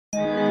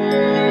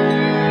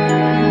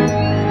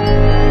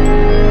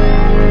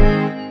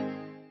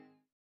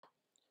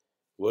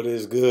What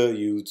is good,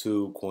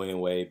 YouTube? Quinn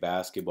Wade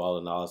basketball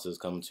analysis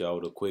coming to y'all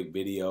with a quick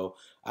video.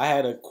 I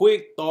had a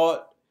quick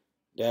thought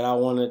that I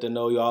wanted to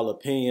know y'all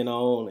opinion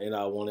on, and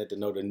I wanted to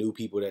know the new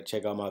people that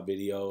check out my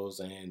videos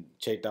and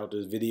checked out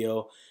this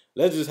video.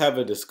 Let's just have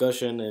a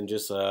discussion and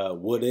just a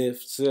what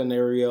if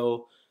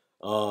scenario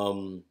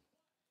about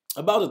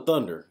the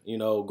Thunder.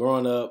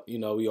 Growing up,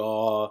 we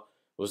all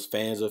was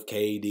fans of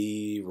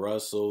KD,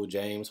 Russell,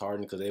 James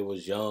Harden because they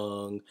was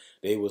young,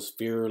 they was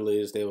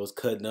fearless, they was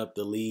cutting up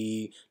the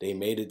league, they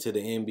made it to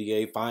the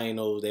NBA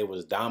Finals, they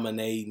was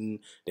dominating,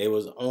 they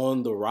was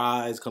on the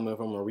rise coming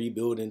from a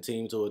rebuilding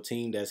team to a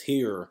team that's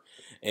here.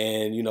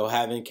 And,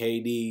 having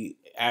KD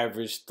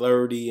average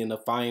 30 in the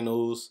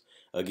finals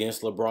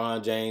against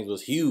LeBron James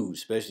was huge,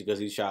 especially because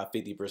he shot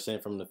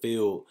 50% from the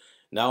field.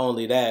 Not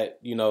only that,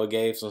 it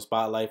gave some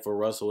spotlight for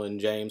Russell and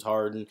James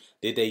Harden.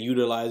 Did they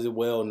utilize it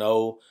well?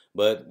 No.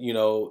 But,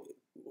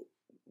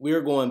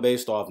 we're going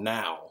based off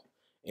now.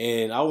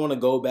 And I want to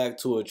go back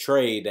to a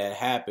trade that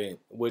happened,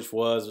 which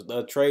was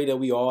a trade that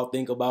we all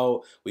think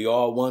about, we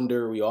all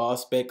wonder, we all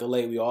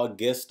speculate, we all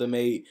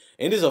guesstimate.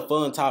 And it's a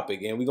fun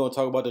topic. And we're going to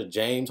talk about the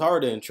James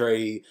Harden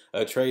trade,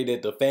 a trade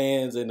that the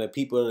fans and the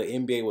people of the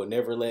NBA will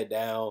never let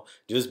down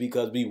just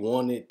because we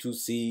wanted to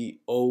see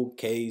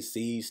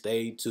OKC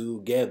stay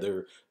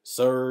together.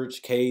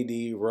 Serge,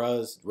 KD,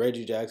 Russ,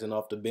 Reggie Jackson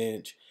off the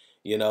bench,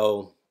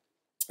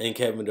 and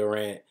Kevin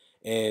Durant.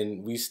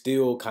 And we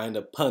still kind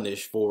of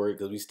punish for it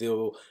because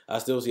I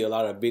still see a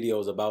lot of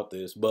videos about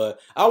this. But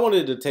I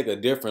wanted to take a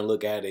different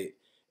look at it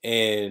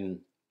and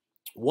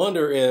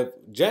wonder if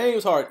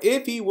James Harden,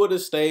 if he would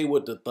have stayed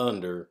with the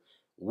Thunder,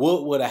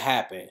 what would have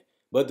happened?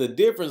 But the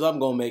difference I'm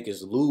going to make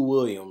is Lou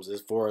Williams,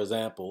 is for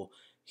example.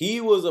 He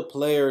was a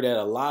player that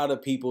a lot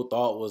of people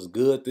thought was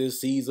good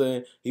this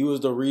season. He was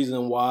the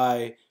reason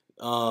why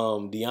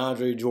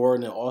DeAndre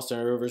Jordan and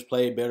Austin Rivers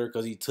played better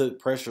because he took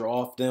pressure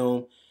off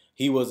them.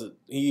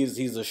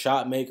 He's a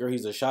shot maker.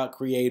 He's a shot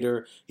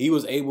creator. He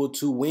was able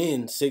to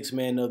win Sixth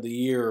Man of the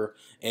Year,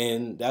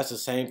 and that's the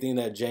same thing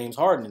that James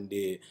Harden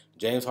did.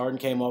 James Harden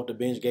came off the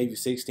bench, gave you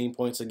 16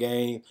 points a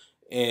game,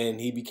 and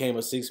he became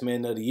a Sixth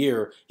Man of the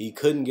Year. He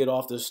couldn't get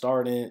off the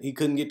starting. He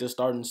couldn't get the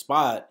starting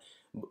spot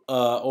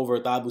over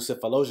Thabo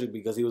Sefolosha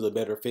because he was a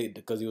better fit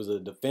because he was a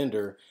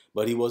defender,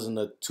 but he wasn't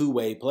a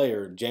two-way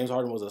player. James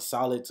Harden was a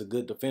solid to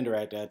good defender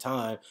at that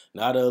time.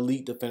 Not an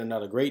elite defender,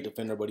 not a great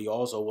defender, but he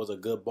also was a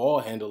good ball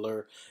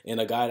handler and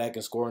a guy that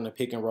can score in the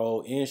pick and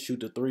roll and shoot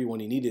the three when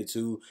he needed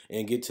to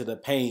and get to the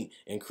paint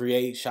and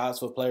create shots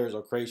for players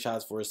or create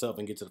shots for himself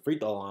and get to the free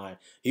throw line.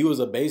 He was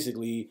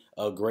basically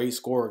a great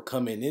scorer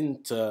coming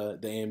into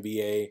the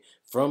NBA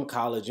from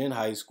college and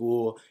high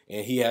school,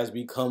 and he has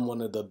become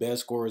one of the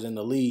best scorers in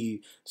the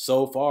league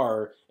so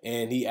far,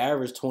 and he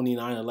averaged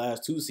 29 the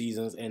last two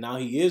seasons, and now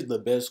he is the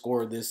best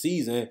scorer this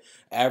season,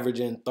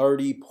 averaging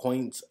 30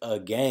 points a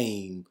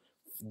game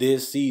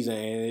this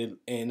season,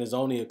 and there's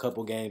only a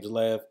couple games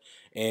left,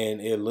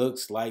 and it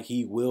looks like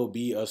he will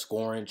be a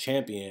scoring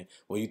champion.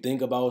 When you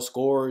think about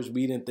scorers,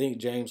 we didn't think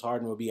James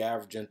Harden would be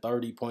averaging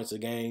 30 points a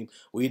game.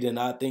 We did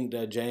not think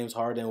that James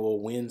Harden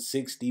will win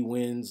 60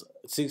 wins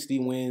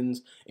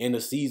in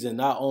a season.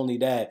 Not only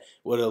that,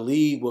 with a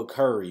league with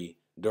Curry,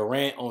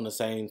 Durant on the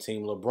same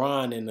team,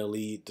 LeBron in the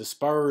league, the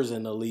Spurs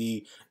in the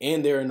league,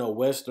 and they're in the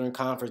Western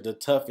Conference, the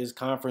toughest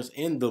conference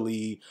in the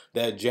league,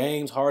 that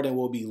James Harden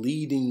will be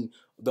leading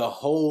the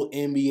whole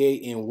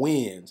NBA in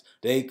wins.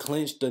 They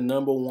clinched the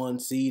 #1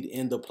 seed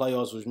in the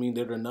playoffs, which means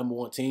they're the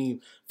 #1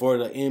 team for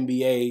the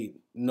NBA,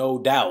 no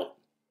doubt.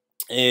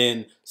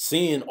 And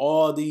seeing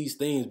all these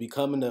things,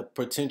 becoming a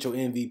potential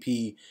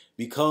MVP,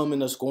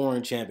 becoming a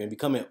scoring champion,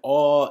 becoming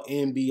all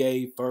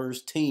NBA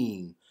first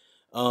team,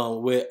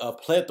 with a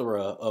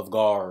plethora of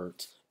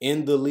guards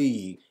in the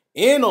league.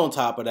 And on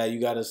top of that, you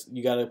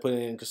gotta put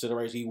it in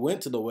consideration. He went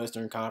to the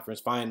Western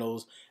Conference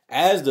Finals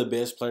as the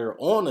best player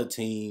on a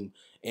team,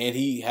 and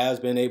he has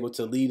been able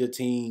to lead a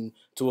team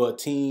to a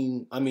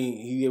team. I mean,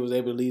 he was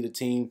able to lead a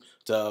team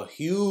to a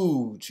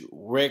huge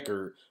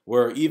record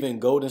where even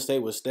Golden State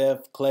with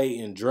Steph, Clay,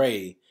 and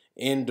Dre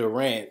and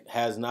Durant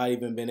has not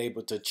even been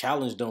able to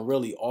challenge them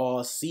really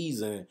all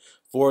season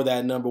for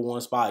that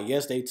 #1 spot.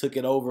 Yes, they took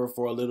it over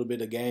for a little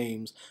bit of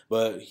games,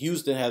 but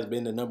Houston has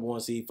been the #1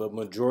 seed for the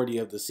majority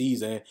of the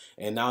season,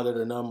 and now they're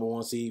the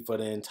 #1 seed for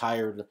the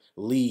entire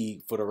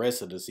league for the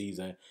rest of the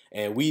season.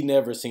 And we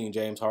never seen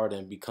James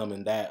Harden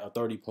becoming that, a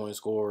 30-point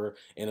scorer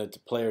and a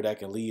player that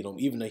can lead them.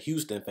 Even the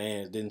Houston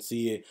fans didn't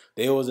see it.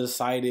 They was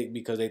excited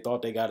because they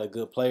thought they got a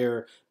good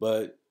player,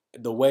 but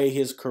the way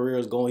his career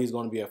is going, he's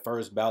going to be a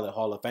first ballot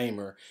Hall of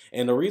Famer.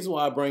 And the reason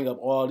why I bring up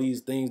all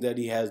these things that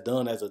he has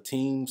done as a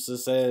team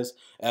success,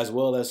 as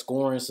well as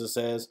scoring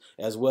success,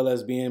 as well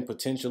as being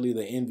potentially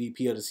the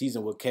MVP of the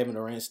season with Kevin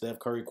Durant, Steph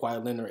Curry,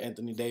 Kawhi Leonard,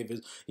 Anthony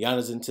Davis,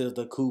 Giannis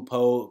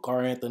Antetokounmpo,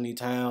 Karl Anthony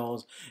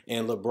Towns,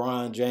 and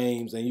LeBron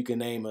James, and you can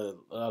name a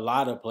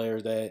lot of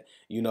players that,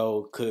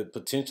 could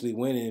potentially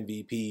win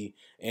MVP,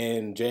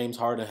 and James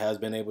Harden has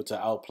been able to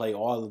outplay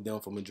all of them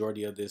for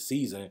majority of this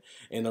season.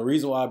 And the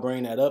reason why I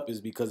bring that up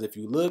is because if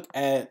you look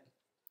at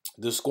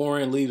the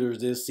scoring leaders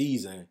this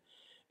season,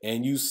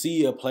 and you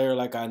see a player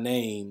like I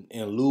named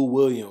in Lou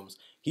Williams,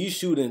 he's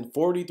shooting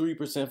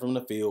 43% from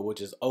the field,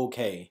 which is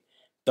okay.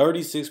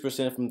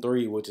 36% from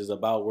three, which is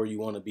about where you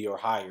want to be or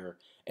higher.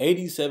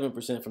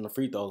 87% from the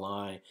free throw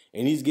line,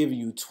 and he's giving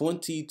you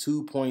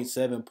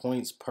 22.7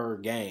 points per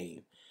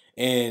game.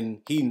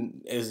 And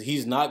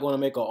he's not going to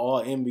make an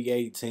all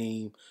NBA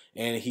team,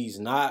 and he's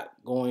not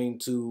going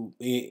to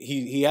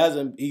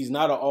he's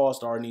not an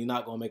all-star, and he's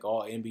not going to make an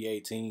all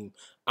NBA team,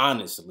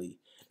 honestly.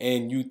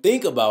 And you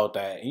think about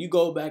that and you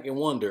go back and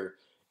wonder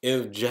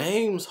if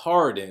James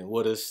Harden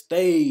would have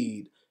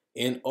stayed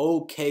in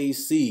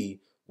OKC,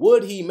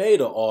 would he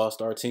made an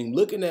all-star team?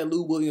 Looking at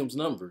Lou Williams'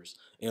 numbers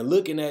and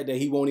looking at that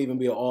he won't even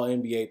be an all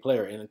NBA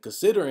player. And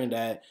considering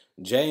that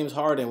James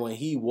Harden, when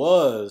he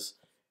was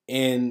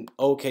in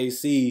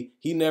OKC,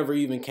 he never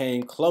even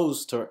came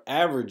close to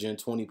averaging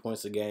 20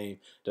 points a game.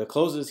 The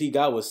closest he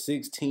got was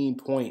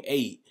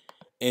 16.8.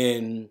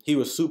 And he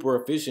was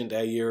super efficient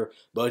that year,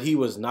 but he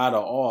was not an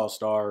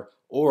all-star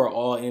or an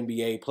all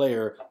NBA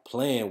player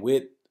playing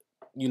with,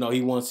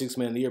 he won six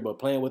man of the year, but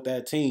playing with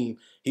that team,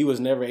 he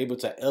was never able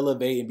to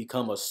elevate and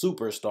become a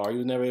superstar. He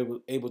was never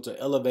able to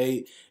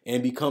elevate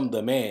and become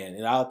the man.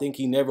 And I think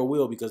he never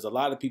will, because a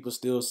lot of people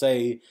still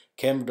say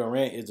Kevin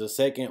Durant is the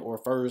second or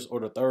first or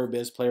the third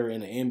best player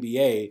in the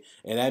NBA.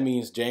 And that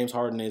means James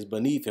Harden is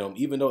beneath him,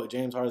 even though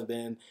James Harden's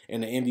been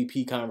in the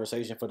MVP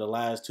conversation for the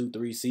last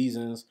 2-3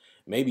 seasons,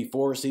 maybe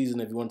 4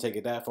 seasons if you want to take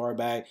it that far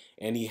back,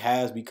 and he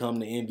has become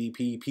the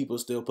MVP. People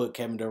still put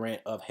Kevin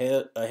Durant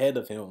ahead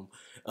of him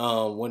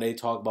when they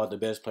talk about the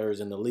best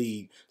players in the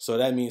league. So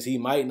that means he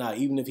might not,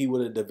 even if he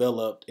would have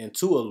developed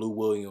into a Lou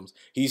Williams,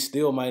 he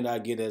still might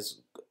not get as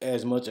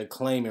much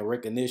acclaim and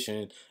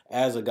recognition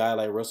as a guy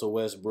like Russell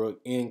Westbrook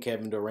and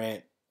Kevin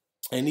Durant.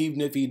 And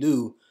even if he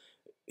do,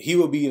 he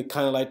would be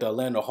kind of like the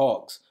Atlanta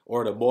Hawks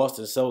or the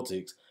Boston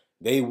Celtics.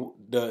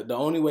 The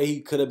only way he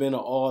could have been an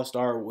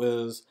all-star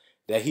was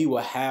that he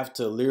would have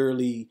to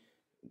literally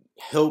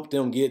help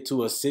them get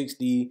to a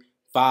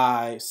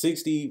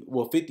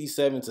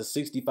 57 to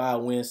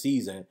 65 win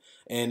season,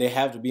 and they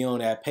have to be on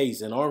that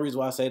pace. And the only reason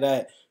why I say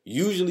that,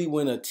 usually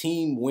when a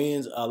team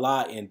wins a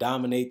lot and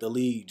dominate the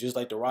league, just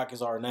like the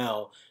Rockets are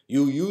now,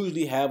 you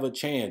usually have a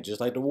chance,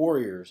 just like the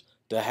Warriors,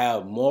 to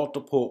have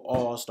multiple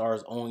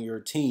all-stars on your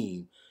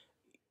team.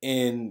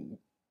 And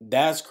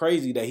that's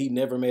crazy that he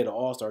never made an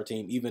all-star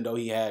team, even though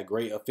he had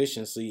great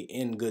efficiency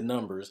and good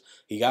numbers.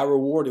 He got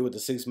rewarded with the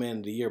sixth man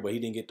of the year, but he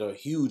didn't get the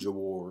huge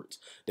awards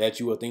that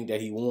you would think that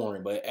he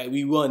won. But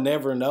we will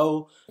never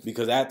know,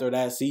 because after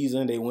that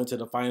season, they went to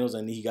the finals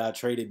and he got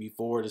traded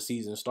before the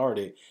season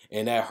started.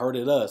 And that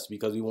hurted us,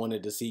 because we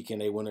wanted to see, can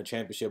they win a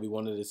championship? We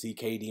wanted to see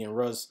KD and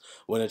Russ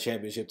win a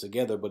championship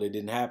together, but it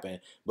didn't happen.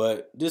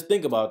 But just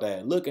think about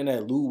that. Looking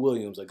at Lou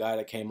Williams, a guy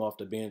that came off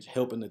the bench,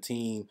 helping the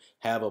team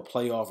have a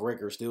playoff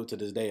record still to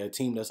this day, a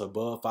team that's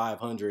above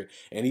 500,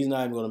 and he's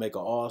not even going to make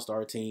an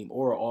all-star team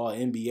or an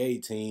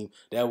all-NBA team.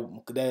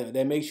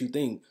 That makes you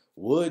think,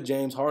 would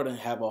James Harden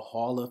have a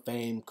Hall of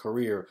Fame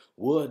career?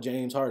 Would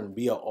James Harden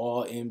be an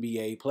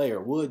all-NBA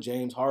player? Would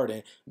James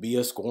Harden be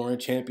a scoring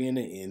champion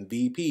and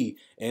MVP?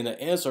 And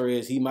the answer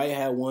is, he might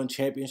have won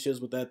championships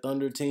with that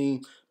Thunder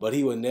team, but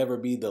he would never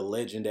be the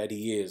legend that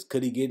he is.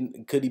 Could he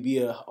be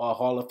a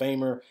Hall of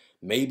Famer?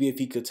 Maybe if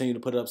he continued to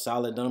put up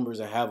solid numbers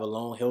and have a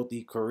long,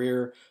 healthy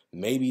career,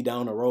 maybe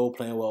down the road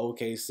playing with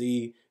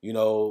OKC,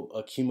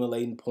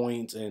 accumulating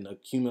points and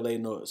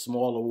accumulating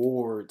small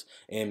awards,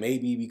 and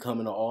maybe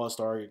becoming an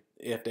all-star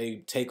if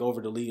they take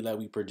over the league like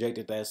we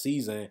projected that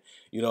season.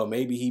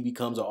 Maybe he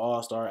becomes an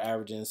all-star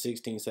averaging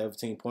 16,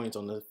 17 points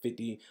on a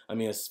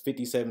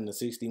 57 to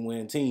 60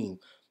 win team.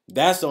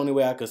 That's the only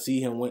way I could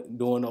see him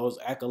doing those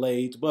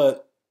accolades,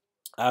 but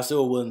I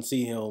still wouldn't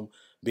see him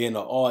being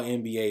an all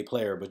NBA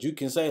player. But you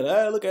can say,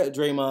 look at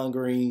Draymond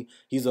Green.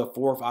 He's a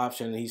fourth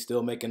option, and he's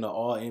still making the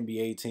all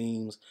NBA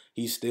teams.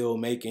 He's still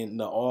making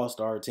the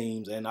all-star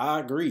teams, and I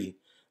agree.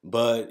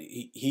 But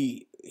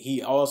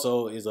he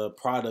also is a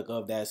product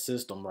of that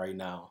system right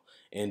now.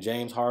 And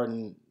James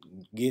Harden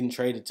getting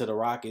traded to the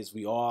Rockets,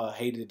 we all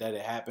hated that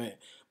it happened.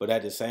 But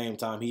at the same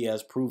time, he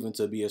has proven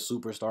to be a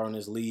superstar in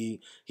this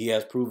league. He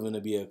has proven to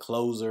be a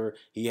closer.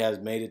 He has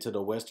made it to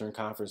the Western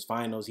Conference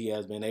Finals. He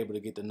has been able to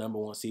get the number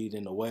 1 seed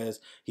in the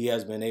West. He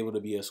has been able to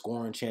be a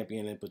scoring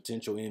champion and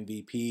potential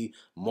MVP,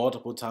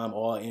 multiple-time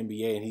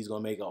All-NBA, and he's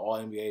going to make an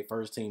All-NBA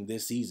first team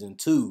this season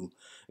too,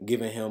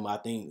 giving him, I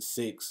think,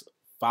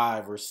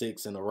 5 or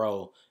 6 in a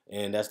row,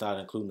 and that's not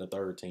including the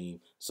third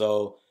team.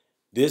 So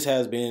this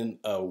has been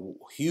a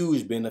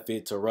huge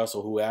benefit to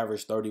Russell, who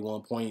averaged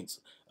 31 points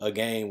a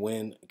game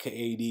when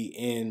KD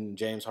and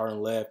James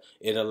Harden left.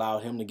 It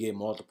allowed him to get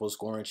multiple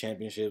scoring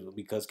championships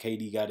because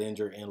KD got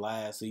injured in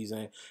last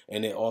season,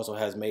 and it also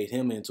has made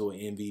him into an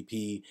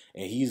MVP,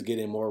 and he's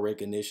getting more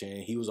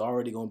recognition. He was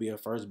already going to be a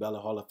first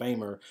ballot Hall of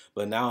Famer,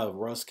 but now if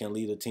Russ can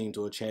lead a team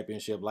to a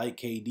championship like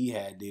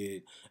KD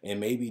did,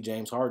 and maybe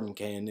James Harden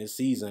can this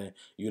season,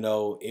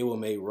 it will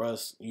make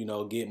Russ,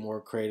 get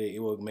more credit. It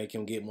will make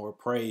him get more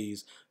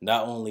praise.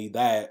 Not only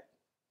that,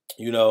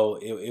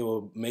 it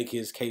will make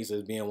his case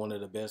as being one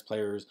of the best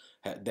players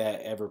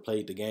that ever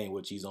played the game,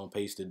 which he's on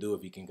pace to do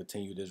if he can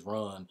continue this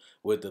run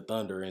with the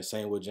Thunder. And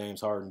same with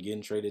James Harden,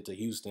 getting traded to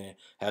Houston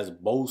has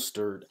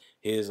bolstered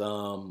his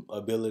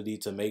ability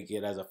to make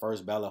it as a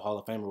first ballot Hall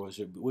of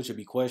Famer, which should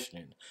be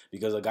questioned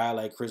because a guy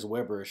like Chris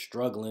Webber is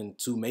struggling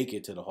to make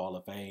it to the Hall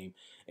of Fame,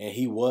 and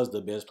he was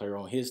the best player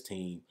on his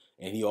team.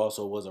 And he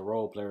also was a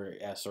role player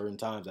at certain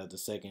times as the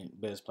second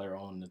best player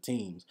on the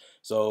teams.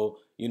 So,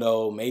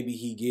 maybe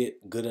he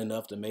get good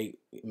enough to make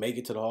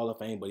it to the Hall of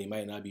Fame, but he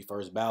might not be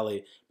first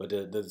ballot. But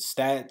the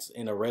stats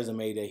and the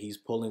resume that he's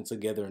pulling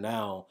together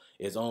now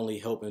is only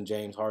helping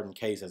James Harden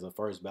case as a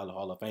first ballot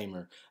Hall of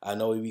Famer. I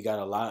know we got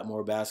a lot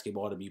more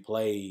basketball to be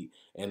played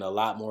and a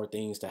lot more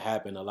things to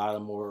happen, a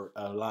lot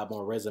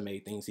more resume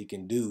things he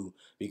can do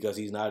because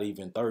he's not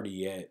even 30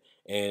 yet.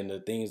 And the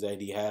things that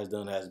he has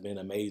done has been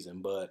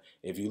amazing. But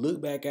if you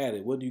look back at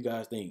it, what do you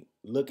guys think?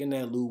 Looking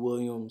at Lou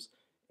Williams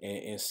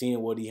and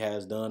seeing what he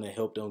has done and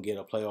helped them get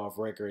a playoff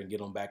record and get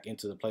them back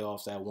into the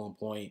playoffs at one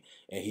point,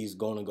 and he's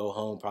going to go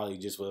home probably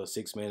just with a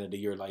six man of the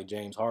year like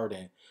James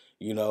Harden.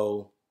 You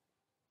know,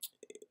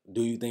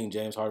 do you think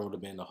James Harden would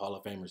have been the Hall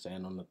of Famer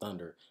standing on the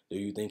Thunder? Do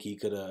you think he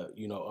could have,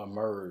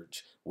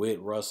 emerged with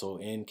Russell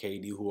and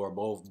KD, who are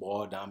both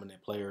ball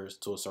dominant players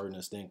to a certain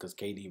extent? Because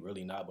KD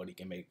really not, but he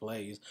can make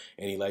plays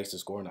and he likes to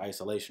score in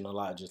isolation a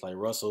lot, just like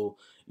Russell.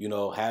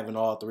 Having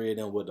all three of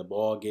them, would the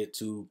ball get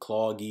too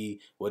cloggy?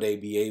 Would they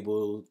be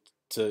able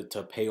to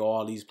pay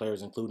all these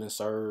players, including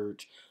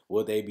Serge?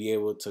 Would they be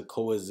able to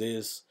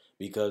coexist?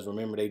 Because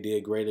remember, they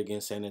did great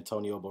against San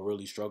Antonio, but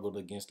really struggled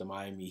against the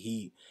Miami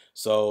Heat.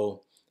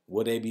 So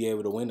would they be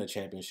able to win a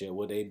championship?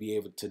 Would they be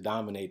able to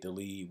dominate the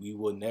league? We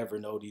will never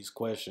know these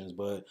questions.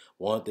 But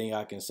one thing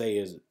I can say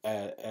is,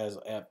 as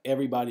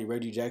everybody,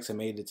 Reggie Jackson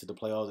made it to the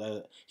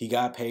playoffs. He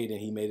got paid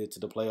and he made it to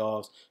the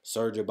playoffs.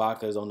 Serge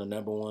Ibaka is on the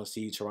number one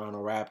seed,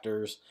 Toronto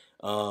Raptors.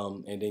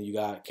 And then you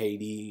got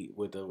KD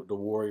with the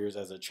Warriors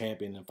as a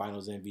champion and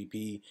Finals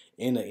MVP,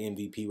 and the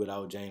MVP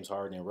without James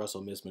Harden. And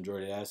Russell missed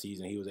majority of that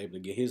season. He was able to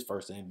get his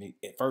first and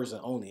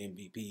only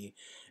MVP.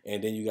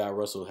 And then you got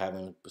Russell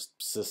having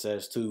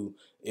success too.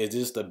 Is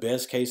this the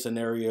best case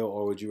scenario,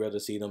 or would you rather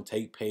see them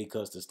take pay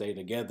cuts to stay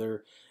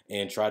together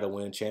and try to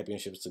win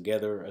championships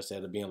together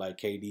instead of being like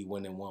KD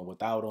winning one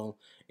without them?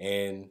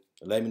 And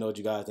let me know what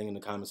you guys think in the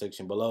comment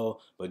section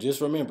below. But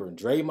just remember,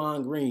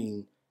 Draymond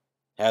Green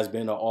has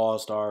been an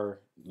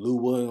all-star. Lou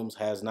Williams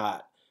has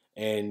not.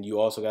 And you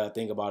also got to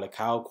think about it.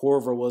 Kyle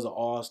Korver was an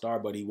all-star,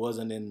 but he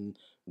wasn't in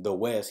the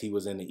West. He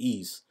was in the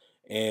East.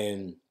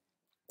 And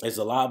it's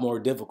a lot more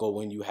difficult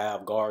when you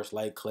have guards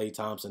like Klay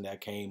Thompson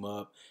that came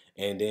up,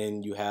 and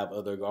then you have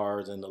other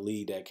guards in the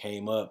league that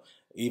came up.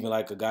 Even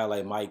like a guy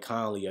like Mike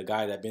Conley, a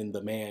guy that been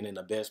the man and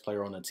the best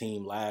player on the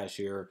team last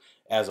year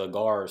as a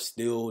guard,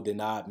 still did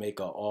not make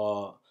a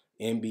All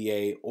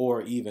NBA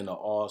or even an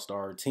All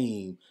Star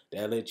team.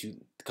 That lets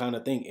you kind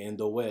of think in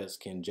the West,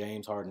 can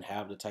James Harden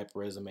have the type of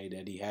resume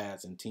that he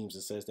has and team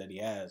success that he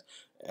has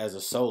as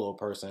a solo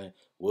person?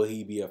 Will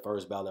he be a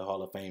first ballot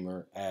Hall of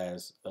Famer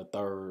as a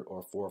third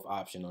or fourth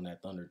option on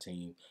that Thunder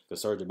team?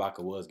 Because Serge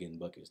Ibaka was getting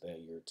buckets that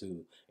year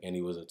too, and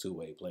he was a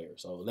two-way player.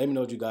 So let me know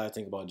what you guys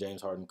think about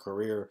James Harden's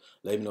career.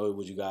 Let me know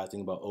what you guys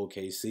think about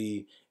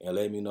OKC, and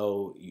let me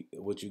know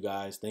what you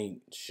guys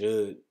think.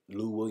 Should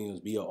Lou Williams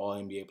be an All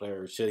NBA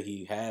player? Should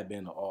he have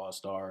been an All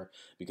Star?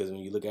 Because when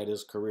you look at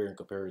his career and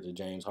compare it to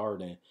James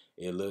Harden,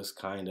 it looks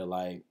kind of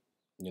like,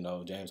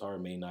 James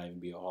Harden may not even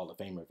be a Hall of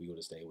Famer if he would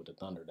have stayed with the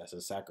Thunder. That's a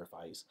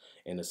sacrifice.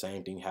 And the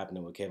same thing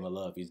happening with Kevin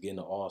Love. He's getting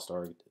the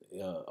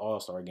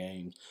All-Star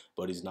games,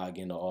 but he's not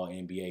getting the All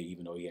NBA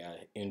even though he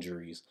had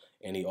injuries.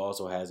 And he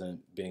also hasn't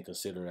been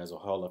considered as a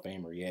Hall of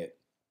Famer yet.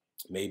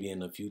 Maybe in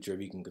the future,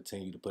 if he can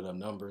continue to put up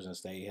numbers and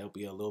stay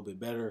healthy a little bit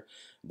better.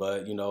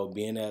 But,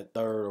 being that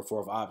third or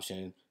fourth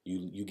option,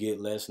 you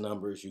get less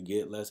numbers, you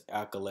get less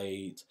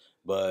accolades.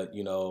 But,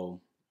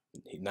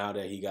 now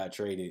that he got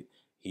traded,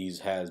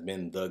 has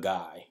been the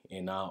guy,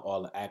 and now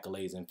all the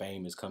accolades and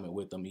fame is coming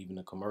with him, even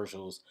the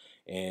commercials.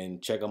 And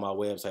check out my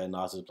website,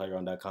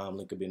 analysisplayground.com.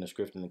 Link will be in the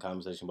description in the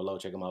comment section below.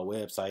 Check out my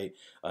website,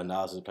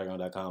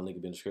 analysisplayground.com. Link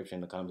will be in the description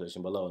in the comment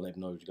section below. And let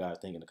me know what you guys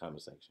think in the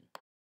comment section.